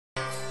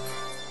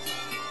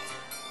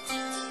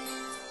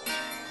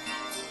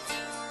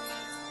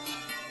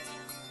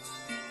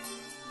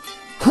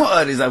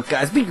What is up,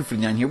 guys?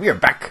 Beancrew49 here. We are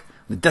back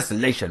with the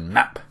Desolation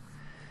map.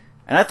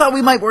 And I thought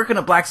we might work on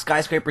a black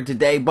skyscraper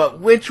today,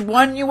 but which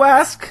one, you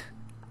ask?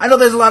 I know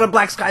there's a lot of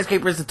black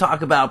skyscrapers to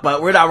talk about,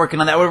 but we're not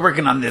working on that. We're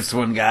working on this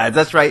one, guys.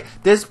 That's right.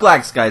 This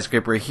black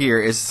skyscraper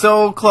here is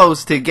so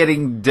close to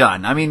getting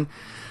done. I mean,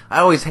 I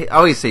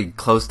always say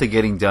close to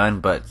getting done,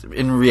 but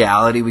in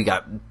reality, we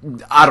got,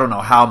 I don't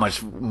know how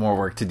much more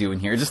work to do in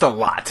here. Just a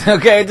lot,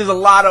 okay? There's a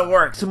lot of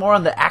work. Some more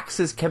on the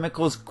Axis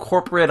Chemicals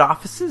corporate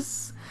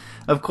offices.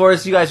 Of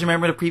course, you guys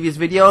remember the previous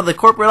video, the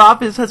corporate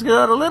office has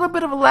got a little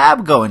bit of a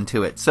lab going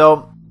to it.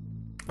 So,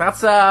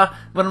 that's what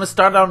I'm going to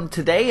start on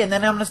today, and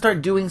then I'm going to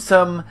start doing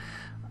some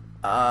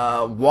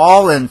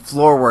wall and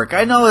floor work.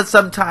 I know that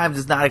sometimes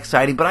it's not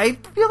exciting, but I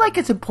feel like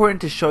it's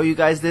important to show you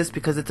guys this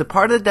because it's a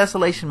part of the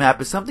Desolation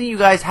map. It's something you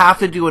guys have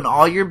to do in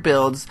all your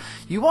builds.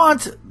 You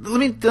want,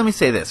 let me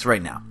say this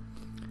right now.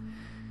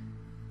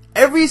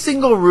 Every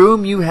single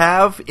room you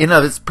have in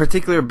a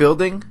particular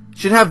building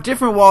should have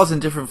different walls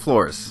and different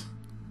floors.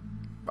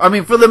 I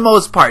mean, for the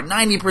most part,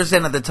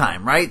 90% of the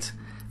time, right?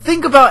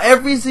 Think about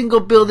every single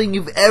building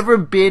you've ever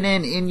been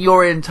in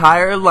your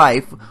entire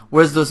life,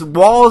 where the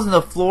walls and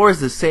the floors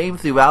the same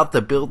throughout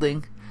the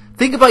building.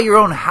 Think about your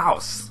own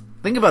house.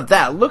 Think about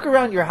that. Look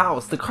around your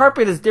house. The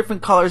carpet is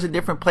different colors in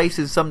different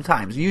places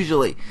sometimes,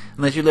 usually,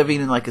 unless you're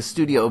living in like a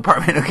studio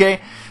apartment,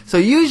 okay? So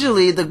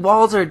usually the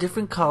walls are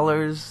different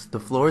colors, the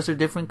floors are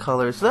different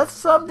colors. So that's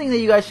something that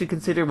you guys should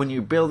consider when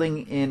you're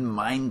building in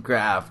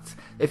Minecraft.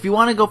 If you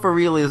want to go for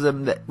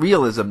realism,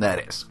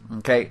 that is,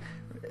 okay?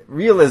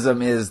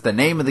 Realism is the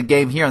name of the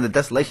game here on the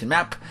Desolation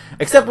map,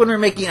 except when we're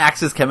making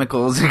Axis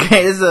Chemicals,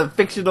 okay? This is a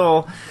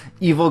fictional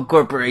evil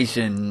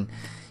corporation.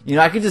 You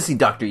know, I could just see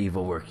Dr.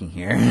 Evil working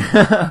here.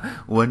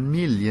 $1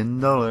 million.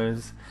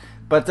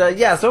 But,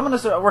 yeah, so I'm going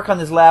to work on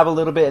this lab a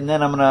little bit, and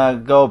then I'm going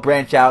to go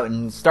branch out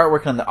and start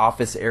working on the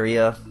office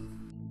area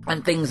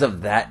and things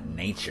of that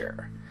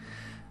nature.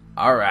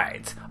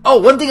 Alright.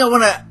 Oh, one thing I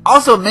want to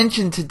also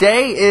mention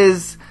today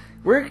is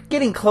we're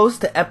getting close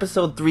to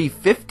episode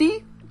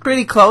 350.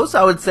 Pretty close,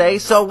 I would say.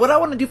 So what I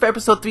want to do for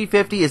episode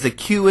 350 is a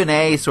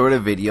Q&A sort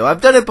of video.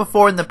 I've done it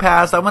before in the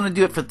past. I want to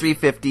do it for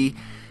 350.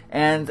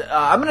 And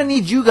I'm going to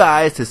need you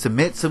guys to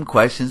submit some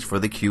questions for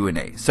the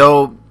Q&A.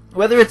 So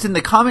whether it's in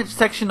the comment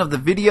section of the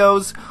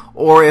videos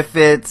or if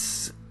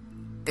it's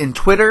in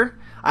Twitter,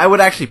 I would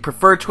actually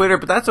prefer Twitter,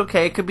 but that's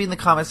okay. It could be in the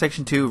comment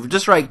section too.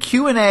 Just write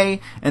Q&A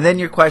and then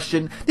your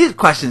question. These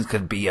questions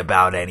could be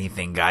about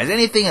anything, guys.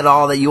 Anything at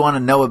all that you want to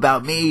know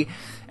about me.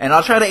 And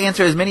I'll try to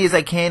answer as many as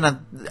I can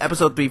on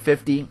episode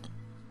 350.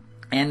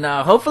 And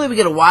hopefully we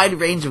get a wide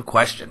range of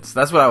questions.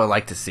 That's what I would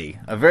like to see.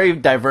 A very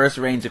diverse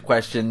range of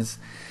questions.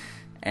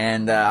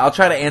 And I'll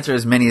try to answer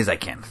as many as I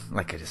can,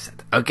 like I just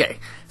said. Okay,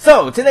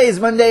 so today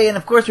is Monday, and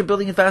of course we're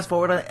building a fast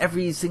forward on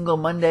every single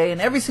Monday. And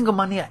every single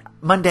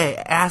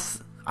Monday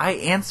I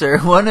answer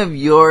one of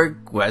your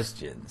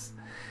questions.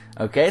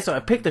 Okay, so I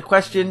picked a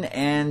question,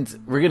 and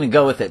we're going to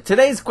go with it.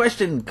 Today's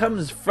question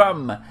comes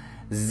from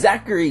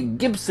Zachary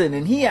Gibson,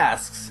 and he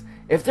asks,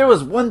 if there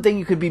was one thing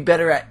you could be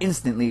better at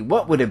instantly,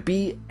 what would it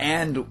be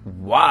and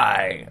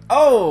why?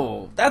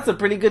 Oh, that's a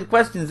pretty good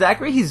question,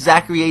 Zachary. He's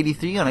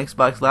Zachary83 on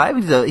Xbox Live.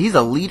 He's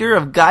a leader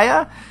of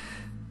Gaia.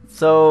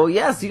 So,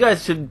 yes, you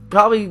guys should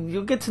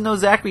you'll get to know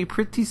Zachary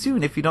pretty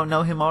soon if you don't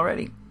know him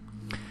already.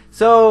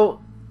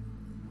 So,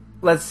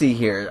 let's see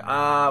here.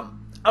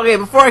 Okay,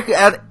 before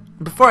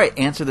I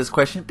answer this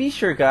question, be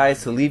sure,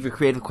 guys, to leave your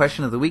creative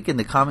question of the week in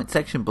the comment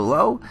section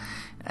below.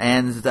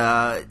 And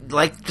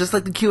just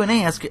like the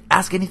Q&A,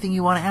 ask anything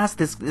you want to ask.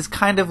 This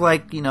kind of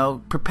like, you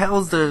know,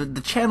 propels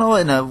the channel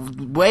in a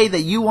way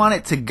that you want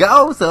it to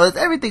go. So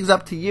everything's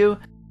up to you.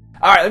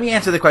 All right, let me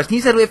answer the question.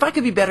 He said, if I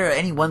could be better at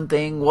any one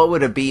thing, what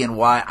would it be and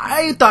why?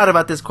 I thought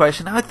about this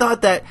question. I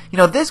thought that, you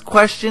know, this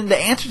question, the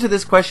answer to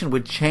this question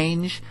would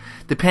change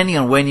depending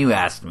on when you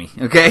asked me.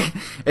 Okay,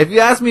 if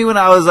you asked me when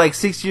I was like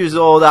 6 years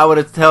old, I would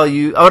have told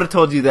you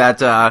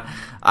that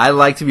I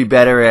like to be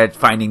better at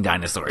finding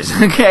dinosaurs,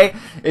 okay?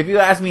 If you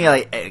asked me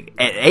like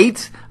at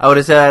 8, I would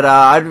have said,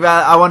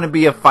 I want to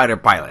be a fighter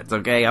pilot,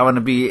 okay? I want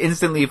to be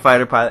instantly a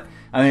fighter pilot.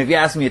 I mean, if you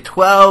asked me at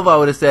 12, I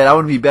would have said, I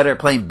want to be better at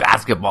playing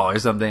basketball or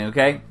something,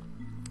 okay?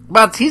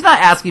 But he's not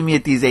asking me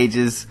at these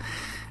ages.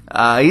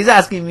 He's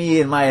asking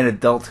me in my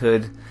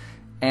adulthood.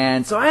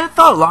 And so I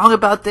thought long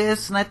about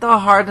this, and I thought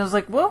hard, and I was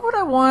like, what would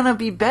I want to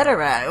be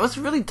better at? It was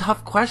a really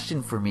tough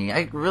question for me.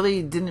 I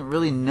really didn't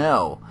really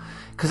know.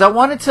 Because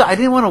I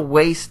didn't want to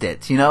waste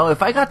it, you know?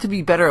 If I got to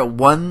be better at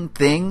one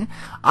thing,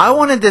 I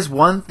wanted this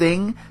one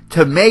thing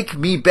to make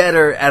me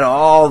better at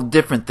all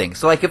different things.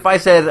 So like if I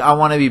said I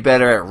want to be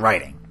better at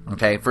writing,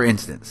 okay, for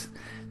instance,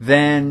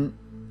 then,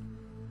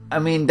 I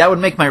mean, that would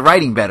make my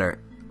writing better.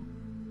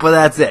 But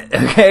that's it,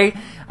 okay?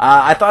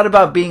 I thought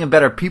about being a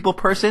better people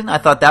person. I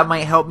thought that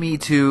might help me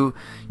to,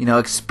 you know,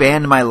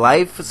 expand my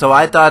life. So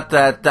I thought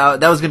that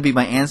was going to be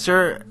my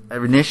answer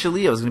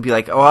initially. I was going to be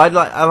like, oh, I'd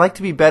like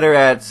to be better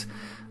at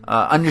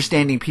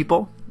understanding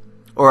people.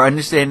 or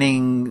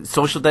understanding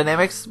social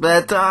dynamics,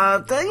 but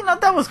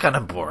that was kind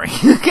of boring.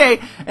 Okay,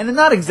 and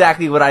not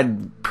exactly what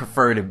I'd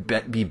prefer to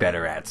be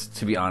better at,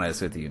 to be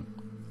honest with you.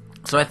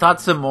 So I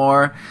thought some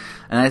more,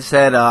 and I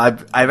said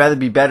I'd rather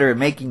be better at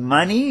making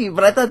money,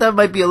 but I thought that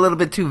might be a little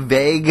bit too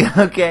vague.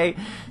 Okay,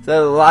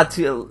 so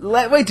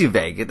way too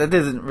vague. That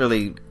doesn't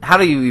really. How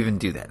do you even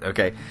do that?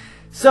 Okay,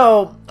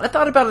 so I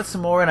thought about it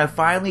some more, and I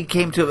finally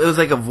came to it. Was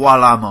like a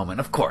voila moment.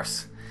 Of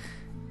course.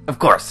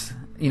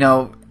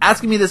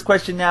 Asking me this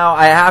question now,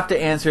 I have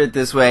to answer it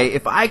this way.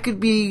 If I could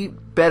be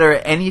better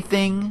at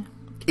anything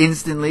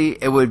instantly,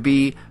 it would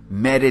be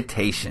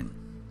meditation.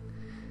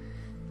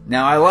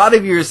 Now, a lot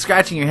of you are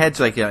scratching your heads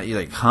like, you're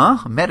like,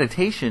 huh?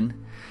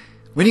 Meditation?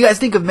 When you guys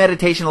think of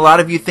meditation, a lot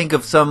of you think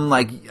of some,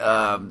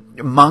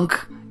 monk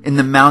in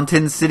the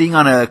mountains sitting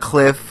on a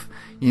cliff,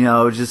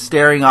 just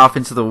staring off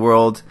into the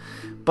world.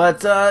 But,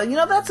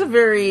 that's a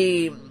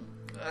very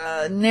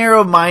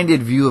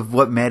narrow-minded view of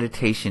what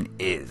meditation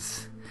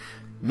is.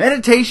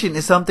 Meditation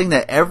is something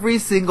that every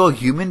single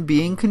human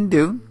being can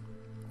do.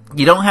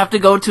 You don't have to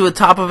go to the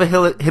top of a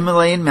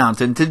Himalayan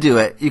mountain to do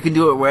it. You can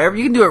do it wherever.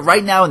 You can do it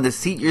right now in the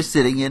seat you're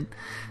sitting in,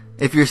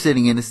 if you're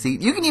sitting in a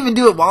seat. You can even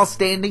do it while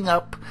standing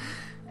up.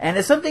 And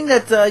it's something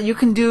that you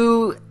can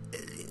do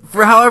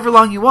for however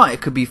long you want.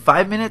 It could be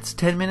 5 minutes,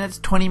 10 minutes,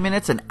 20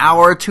 minutes, an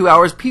hour, 2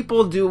 hours.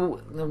 People do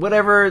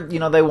whatever,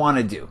 they want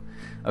to do.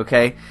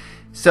 Okay?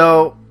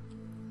 So,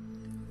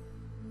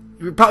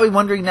 you're probably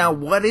wondering now,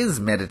 what is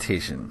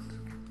meditation?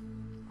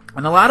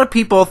 And a lot of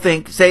people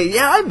say,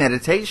 yeah, I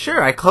meditate. Sure,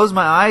 I close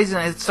my eyes and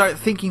I start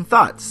thinking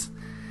thoughts.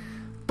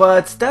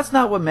 But that's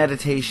not what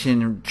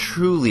meditation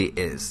truly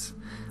is.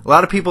 A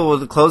lot of people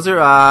will close their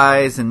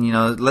eyes and,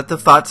 let the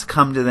thoughts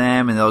come to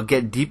them, and they'll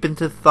get deep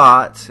into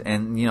thought,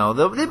 and,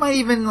 they might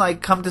even,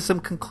 come to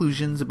some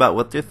conclusions about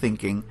what they're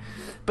thinking.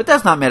 But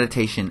that's not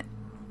meditation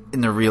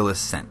in the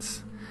realest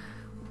sense.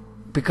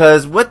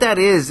 Because what that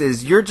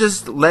is you're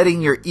just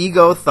letting your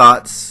ego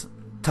thoughts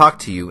talk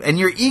to you. And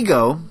your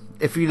ego,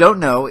 if you don't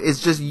know, is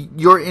just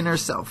your inner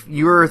self,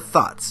 your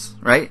thoughts,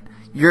 right?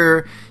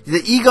 The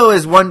ego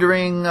is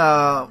wondering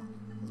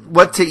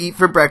what to eat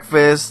for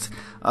breakfast.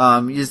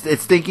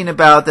 It's thinking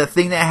about the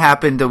thing that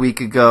happened a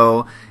week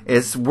ago.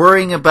 It's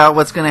worrying about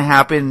what's going to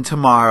happen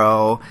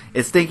tomorrow.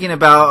 It's thinking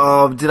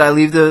about, did I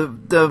leave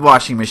the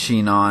washing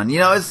machine on?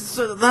 It's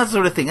that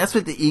sort of thing. That's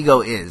what the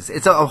ego is.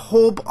 It's all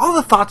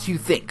the thoughts you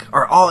think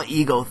are all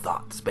ego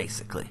thoughts,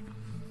 basically.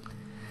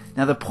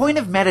 Now, the point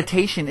of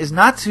meditation is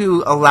not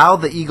to allow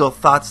the ego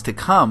thoughts to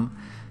come.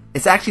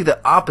 It's actually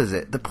the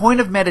opposite. The point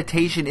of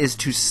meditation is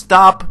to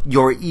stop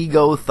your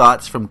ego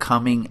thoughts from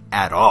coming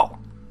at all.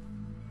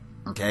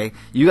 Okay?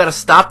 You got to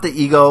stop the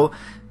ego,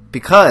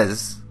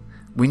 because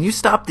when you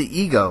stop the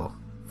ego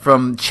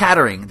from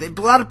chattering,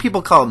 a lot of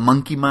people call it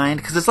monkey mind,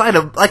 because it's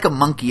like a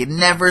monkey. It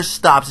never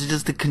stops. It's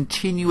just a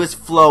continuous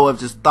flow of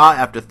just thought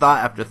after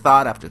thought after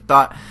thought after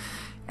thought.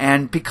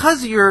 And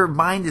because your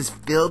mind is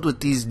filled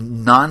with these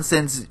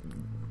nonsense,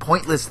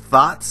 pointless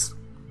thoughts,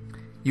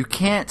 you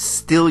can't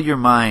still your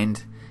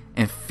mind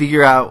and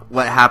figure out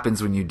what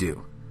happens when you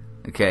do.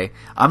 Okay?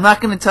 I'm not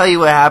going to tell you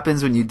what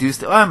happens when you do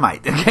I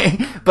might, okay?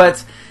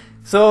 But,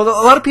 so a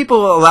lot of people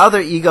will allow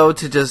their ego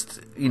to just,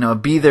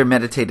 be their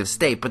meditative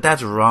state, but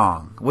that's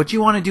wrong. What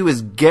you want to do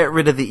is get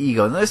rid of the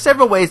ego. And there's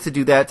several ways to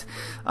do that.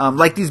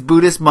 Like these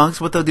Buddhist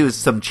monks, what they'll do is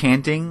some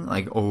chanting,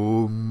 like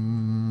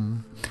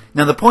Om.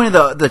 Now, the point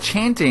of the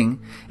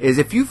chanting is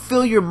if you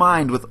fill your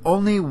mind with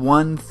only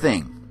one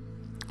thing,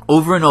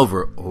 over and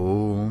over,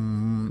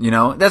 Om,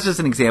 that's just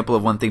an example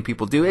of one thing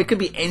people do. It could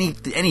be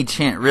any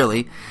chant,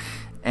 really.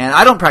 And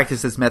I don't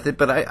practice this method,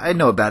 but I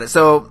know about it.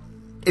 So,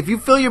 if you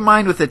fill your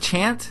mind with a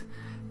chant,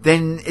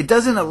 then it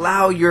doesn't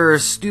allow your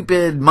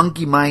stupid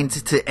monkey mind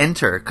to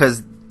enter,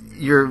 because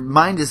your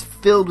mind is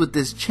filled with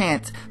this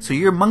chant, so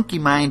your monkey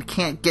mind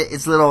can't get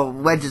its little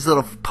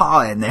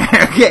paw in there,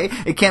 okay?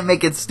 It can't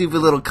make its stupid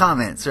little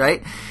comments,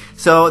 right?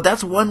 So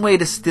that's one way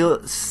to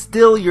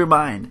still your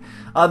mind.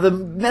 The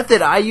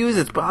method I use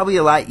is probably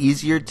a lot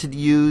easier to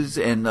use,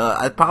 and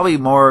probably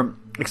more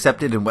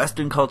accepted in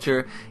Western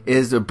culture,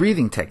 is a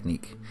breathing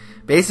technique.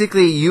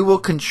 Basically, you will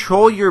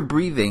control your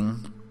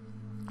breathing,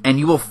 and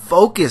you will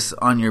focus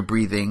on your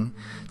breathing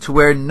to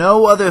where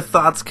no other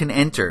thoughts can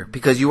enter,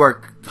 because you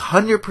are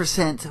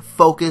 100%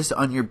 focused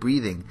on your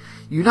breathing.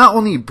 You not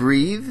only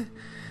breathe,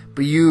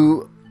 but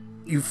you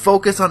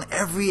focus on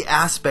every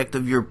aspect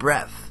of your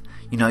breath.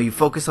 You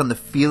focus on the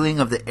feeling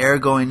of the air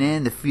going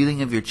in, the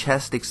feeling of your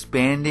chest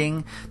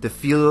expanding, the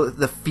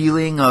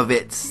feeling of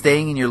it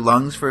staying in your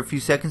lungs for a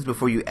few seconds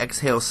before you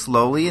exhale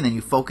slowly, and then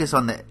you focus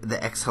on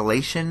the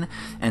exhalation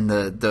and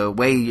the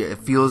way it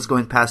feels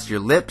going past your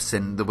lips,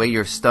 and the way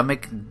your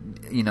stomach,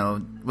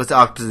 what's the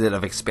opposite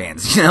of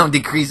expands,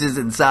 decreases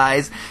in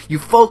size. You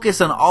focus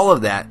on all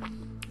of that,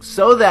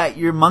 so that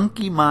your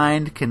monkey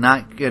mind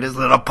cannot get his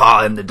little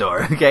paw in the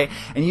door, okay?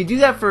 And you do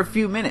that for a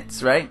few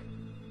minutes, right?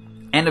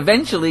 And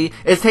eventually,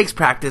 it takes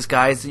practice,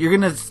 guys. You're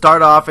going to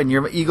start off and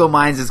your ego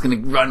mind is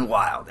going to run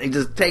wild. It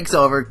just takes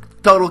over.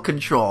 total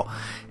control.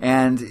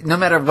 And no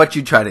matter what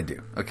you try to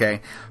do,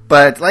 okay?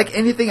 But like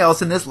anything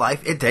else in this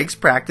life, it takes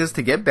practice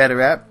to get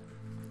better at.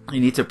 You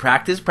need to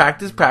practice,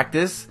 practice,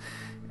 practice.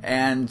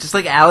 And just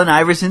like Allen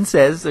Iverson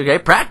says, okay,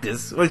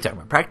 practice. What are you talking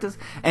about? Practice?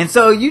 And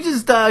so you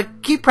just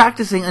keep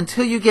practicing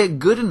until you get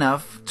good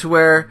enough to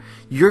where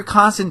your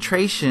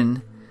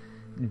concentration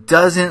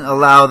doesn't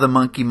allow the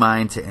monkey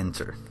mind to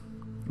enter.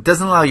 It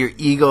doesn't allow your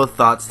ego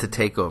thoughts to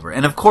take over.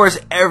 And of course,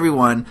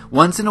 everyone,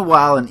 once in a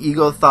while, an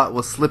ego thought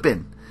will slip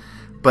in.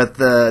 But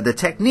the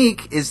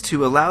technique is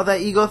to allow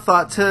that ego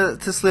thought to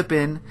slip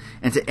in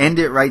and to end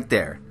it right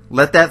there.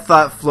 Let that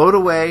thought float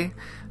away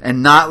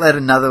and not let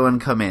another one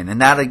come in. And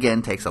that,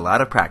 again, takes a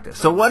lot of practice.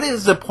 So what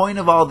is the point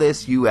of all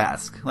this, you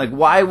ask? Like,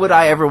 why would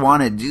I ever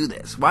want to do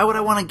this? Why would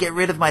I want to get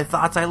rid of my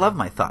thoughts? I love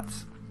my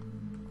thoughts.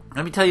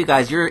 Let me tell you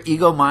guys, your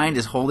ego mind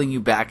is holding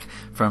you back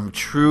from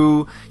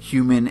true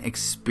human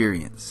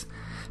experience.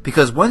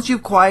 Because once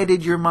you've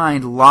quieted your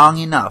mind long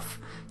enough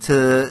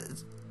to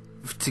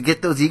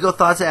get those ego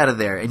thoughts out of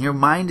there, and your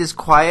mind is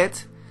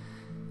quiet,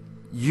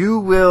 you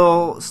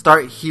will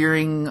start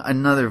hearing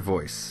another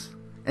voice.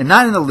 And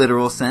not in the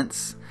literal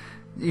sense.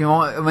 You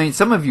know, I mean,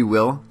 some of you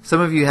will.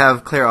 Some of you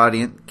have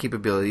clairaudient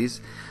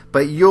capabilities.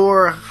 But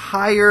your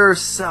higher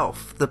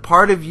self, the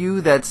part of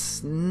you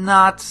that's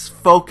not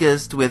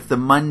focused with the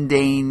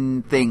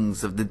mundane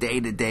things of the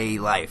day-to-day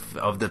life,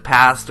 of the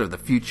past or the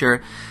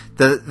future,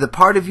 the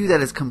part of you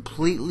that is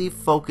completely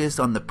focused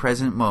on the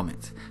present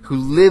moment, who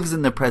lives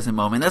in the present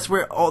moment, that's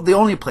where the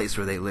only place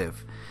where they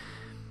live.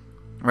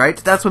 Right?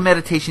 That's what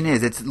meditation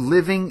is. It's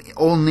living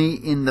only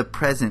in the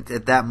present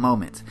at that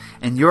moment.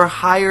 And your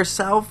higher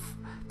self,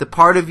 the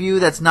part of you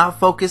that's not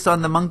focused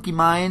on the monkey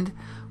mind,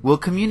 will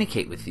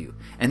communicate with you.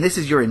 And this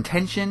is your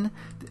intention.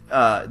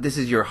 This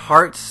is your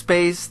heart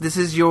space. This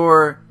is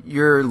your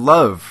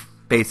love,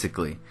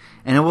 basically.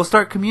 And it will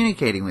start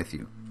communicating with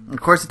you.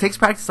 Of course, it takes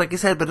practice, like I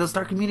said, but it'll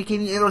start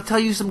communicating. It'll tell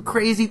you some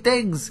crazy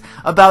things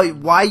about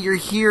why you're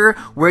here,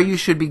 where you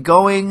should be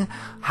going,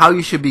 how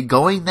you should be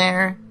going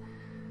there.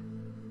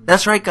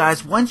 That's right,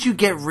 guys. Once you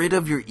get rid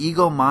of your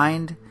ego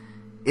mind,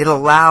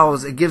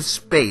 it gives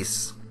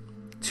space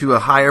to a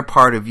higher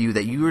part of you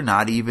that you are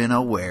not even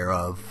aware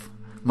of.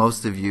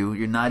 Most of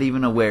you're not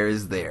even aware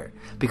is there.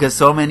 Because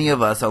so many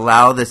of us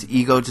allow this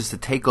ego just to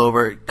take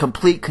over,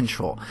 complete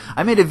control.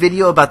 I made a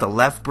video about the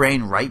left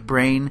brain, right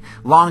brain,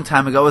 long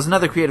time ago. It was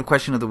another creative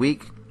question of the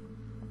week.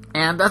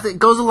 And it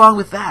goes along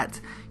with that.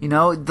 You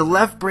know, the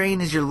left brain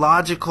is your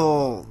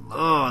logical,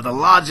 the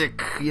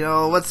logic,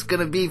 what's going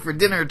to be for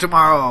dinner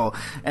tomorrow.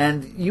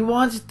 And you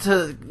want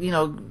to,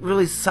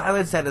 really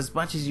silence that as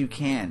much as you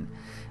can.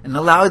 And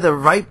allow the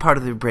right part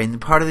of the brain, the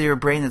part of your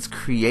brain that's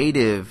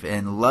creative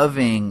and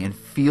loving and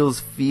feels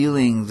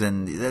feelings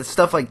and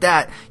stuff like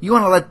that, you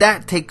want to let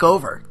that take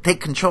over,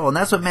 take control. And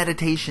that's what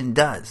meditation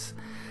does.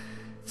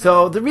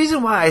 So the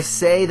reason why I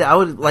say that I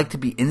would like to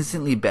be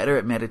instantly better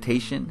at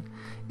meditation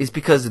is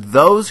because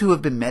those who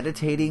have been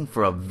meditating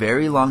for a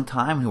very long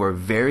time, who are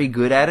very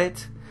good at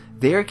it,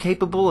 they are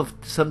capable of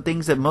some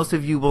things that most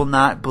of you will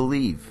not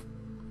believe.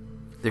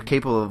 They're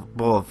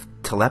capable of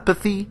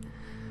telepathy.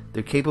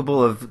 They're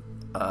capable of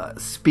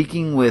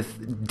speaking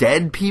with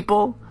dead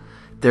people.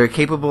 They're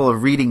capable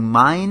of reading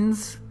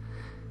minds.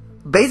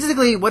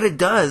 Basically, what it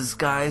does,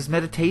 guys,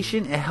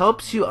 meditation, it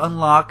helps you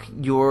unlock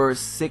your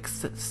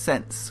sixth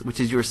sense, which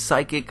is your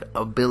psychic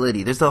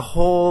ability. There's a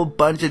whole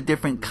bunch of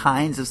different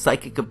kinds of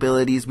psychic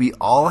abilities. We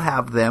all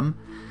have them.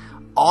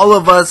 All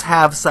of us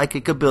have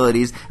psychic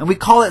abilities, and we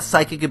call it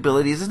psychic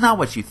abilities. It's not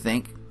what you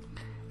think.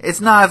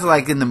 It's not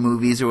like in the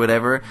movies or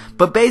whatever.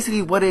 But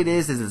basically what it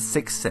is a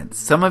sixth sense.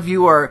 Some of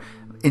you are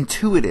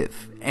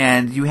intuitive,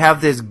 and you have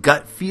this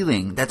gut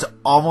feeling that's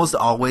almost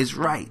always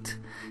right.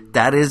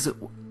 That is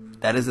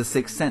a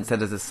sixth sense.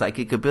 That is a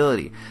psychic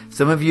ability.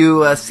 Some of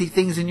you see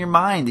things in your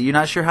mind that you're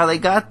not sure how they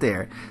got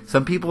there.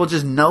 Some people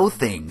just know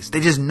things. They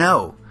just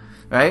know,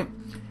 right?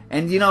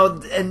 And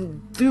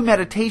and through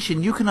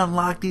meditation, you can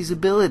unlock these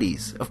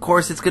abilities. Of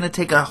course, it's going to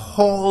take a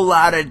whole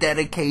lot of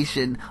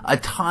dedication, a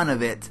ton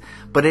of it,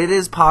 but it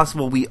is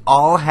possible. We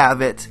all have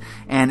it,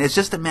 and it's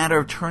just a matter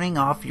of turning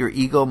off your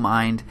ego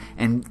mind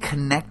and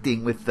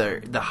connecting with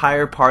the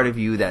higher part of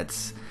you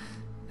that's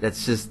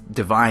just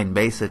divine,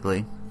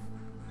 basically.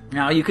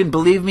 Now, you can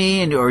believe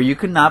me or you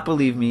can not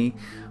believe me,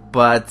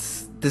 but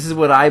this is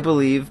what I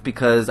believe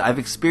because I've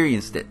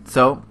experienced it.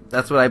 So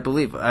that's what I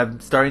believe. I'm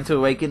starting to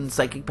awaken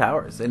psychic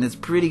powers, and it's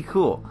pretty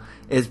cool.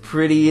 It's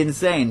pretty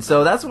insane.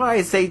 So that's why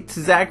I say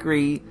to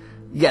Zachary,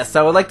 yes,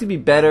 I would like to be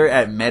better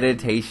at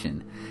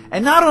meditation.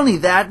 And not only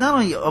that, not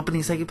only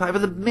opening psychic power,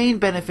 but the main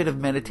benefit of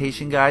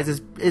meditation, guys,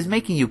 is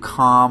making you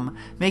calm,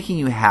 making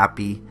you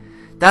happy.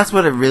 That's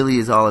what it really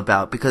is all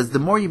about, because the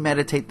more you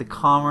meditate, the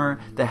calmer,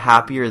 the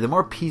happier, the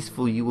more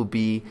peaceful you will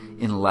be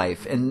in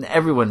life. And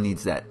everyone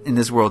needs that in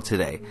this world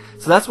today.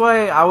 So that's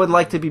why I would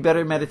like to be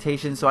better at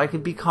meditation, so I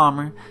could be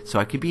calmer, so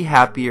I could be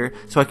happier,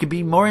 so I could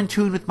be more in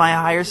tune with my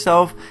higher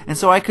self, and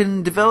so I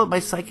can develop my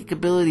psychic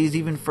abilities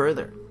even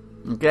further.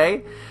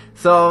 Okay?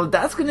 So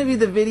that's going to be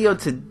the video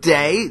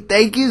today.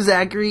 Thank you,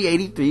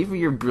 Zachary83, for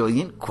your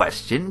brilliant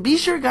question. Be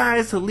sure,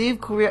 guys, to leave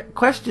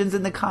questions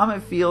in the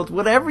comment field,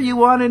 whatever you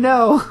want to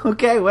know.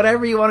 Okay,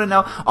 whatever you want to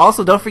know.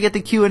 Also, don't forget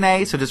the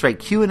Q&A. So just write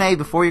Q&A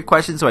before your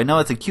question, so I know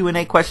it's a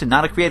Q&A question,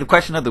 not a creative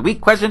question of the week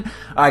question.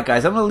 All right,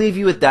 guys, I'm going to leave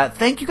you with that.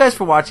 Thank you guys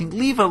for watching.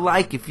 Leave a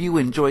like if you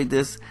enjoyed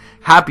this.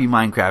 Happy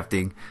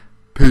Minecrafting.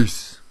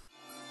 Peace.